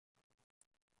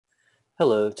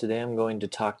Hello, today I'm going to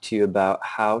talk to you about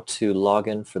how to log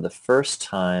in for the first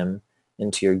time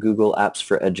into your Google Apps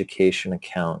for Education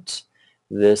account.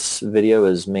 This video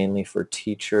is mainly for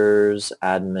teachers,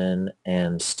 admin,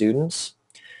 and students.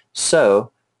 So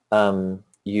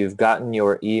you've gotten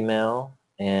your email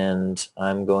and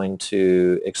I'm going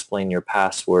to explain your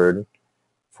password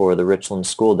for the Richland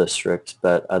School District,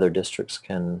 but other districts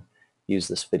can use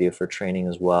this video for training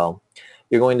as well.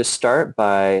 You're going to start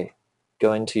by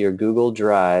going to your Google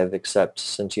Drive, except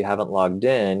since you haven't logged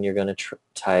in, you're going to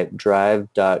type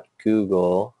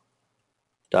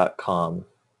drive.google.com.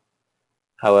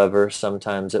 However,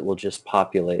 sometimes it will just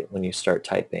populate when you start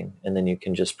typing, and then you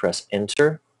can just press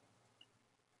enter.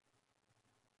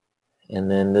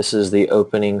 And then this is the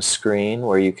opening screen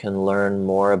where you can learn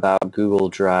more about Google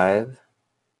Drive,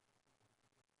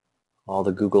 all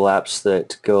the Google apps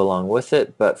that go along with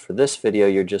it, but for this video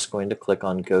you're just going to click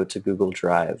on Go to Google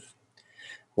Drive.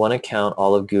 One account,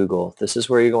 all of Google. This is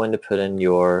where you're going to put in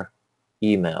your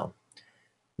email.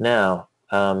 Now,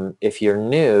 if you're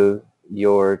new,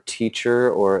 your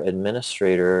teacher or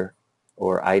administrator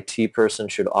or IT person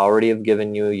should already have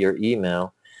given you your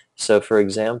email. So for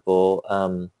example,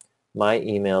 my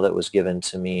email that was given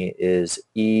to me is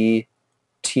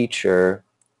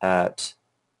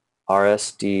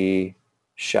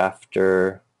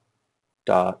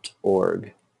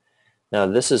eteacher@rsdshafter.org. Now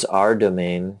this is our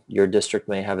domain. Your district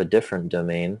may have a different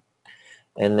domain.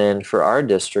 And then for our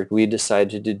district, we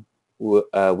decided to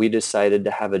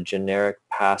have a generic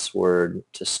password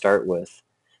to start with.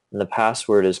 And the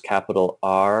password is capital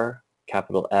R,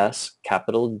 capital S,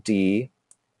 capital D,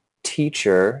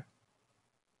 teacher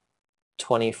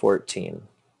 2014.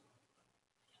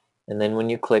 And then when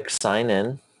you click sign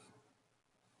in,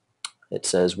 it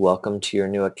says welcome to your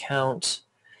new account.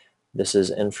 This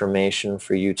is information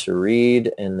for you to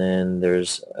read, and then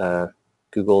there's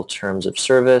Google Terms of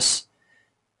Service.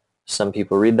 Some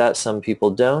people read that, some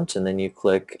people don't, and then you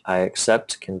click I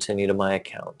accept, continue to my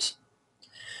account.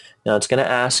 Now it's going to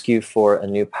ask you for a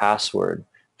new password.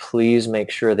 Please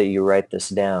make sure that you write this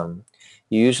down.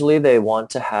 Usually they want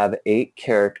to have 8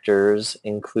 characters,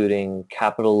 including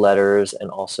capital letters and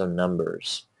also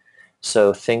numbers.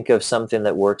 So think of something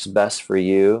that works best for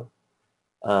you.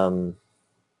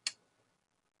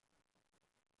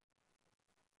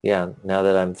 Yeah, now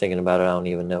that I'm thinking about it, I don't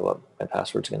even know what my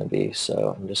password's going to be,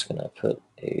 so I'm just going to put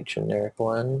a generic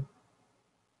one.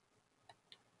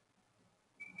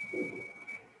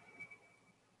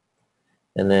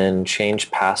 And then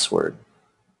change password.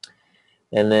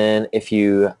 And then if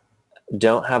you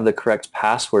don't have the correct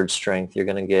password strength, you're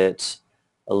going to get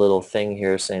a little thing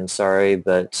here saying, sorry,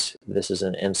 but this is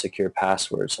an insecure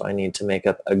password, so I need to make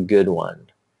up a good one.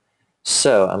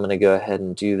 So I'm going to go ahead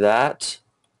and do that.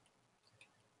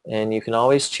 And you can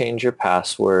always change your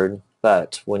password,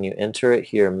 but when you enter it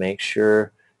here, make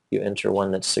sure you enter one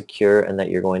that's secure and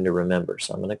that you're going to remember.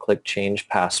 So I'm going to click change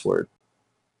password.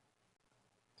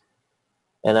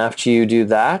 And after you do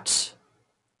that,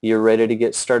 you're ready to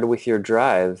get started with your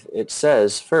Drive. It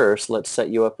says first, let's set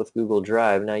you up with Google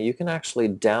Drive. Now you can actually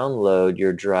download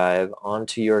your Drive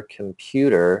onto your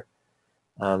computer.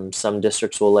 Some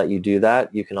districts will let you do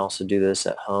that. You can also do this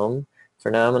at home. For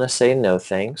now, I'm going to say no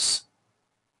thanks.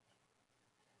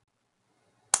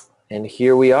 And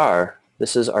here we are.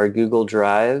 This is our Google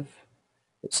Drive.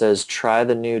 It says try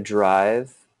the new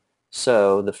Drive.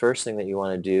 So the first thing that you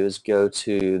want to do is go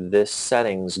to this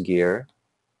settings gear.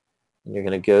 And you're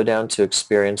going to go down to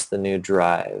experience the new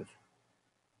Drive.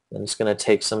 And it's going to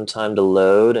take some time to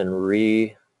load and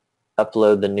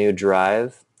re-upload the new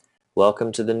Drive.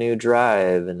 Welcome to the new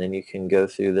Drive. And then you can go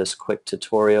through this quick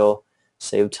tutorial,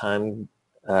 save time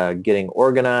getting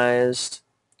organized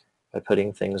by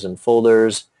putting things in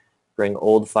folders, bring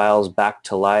old files back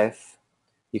to life.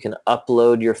 You can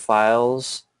upload your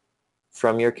files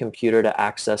from your computer to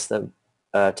access them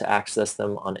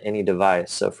on any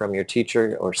device. So from your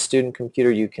teacher or student computer,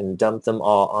 you can dump them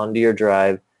all onto your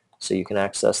Drive so you can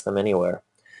access them anywhere.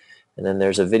 And then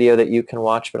there's a video that you can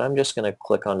watch, but I'm just going to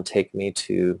click on Take Me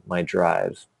to my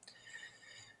Drive.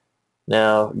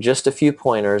 Now, just a few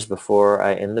pointers before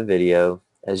I end the video.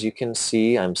 As you can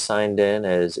see, I'm signed in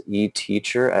as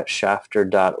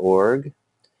eteacher@shafter.org.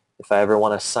 If I ever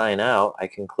want to sign out, I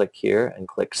can click here and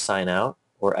click Sign Out,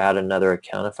 or add another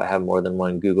account if I have more than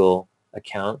one Google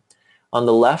account. On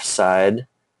the left side,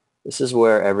 this is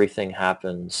where everything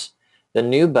happens. The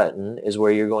New button is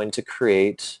where you're going to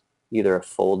create either a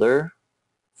folder,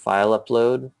 file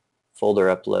upload, folder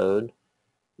upload.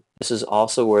 This is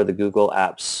also where the Google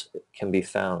apps can be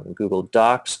found. Google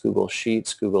Docs, Google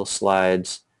Sheets, Google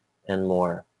Slides, and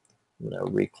more. I'm going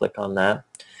to re-click on that.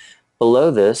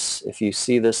 Below this, if you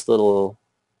see this little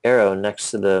arrow next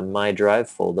to the My Drive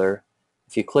folder,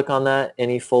 if you click on that,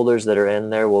 any folders that are in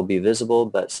there will be visible,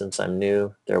 but since I'm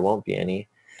new, there won't be any.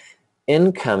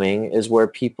 Incoming is where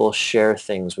people share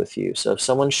things with you. So if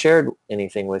someone shared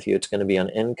anything with you, it's going to be on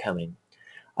incoming.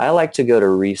 I like to go to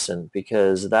recent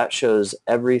because that shows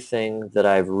everything that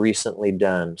I've recently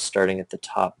done, starting at the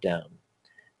top down,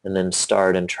 and then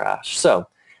starred and trash. So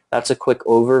that's a quick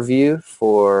overview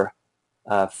for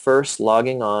first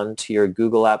logging on to your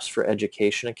Google Apps for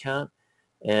Education account.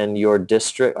 And your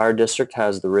district, our district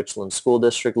has the Richland School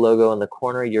District logo in the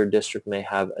corner. Your district may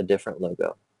have a different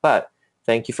logo. But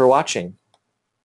thank you for watching.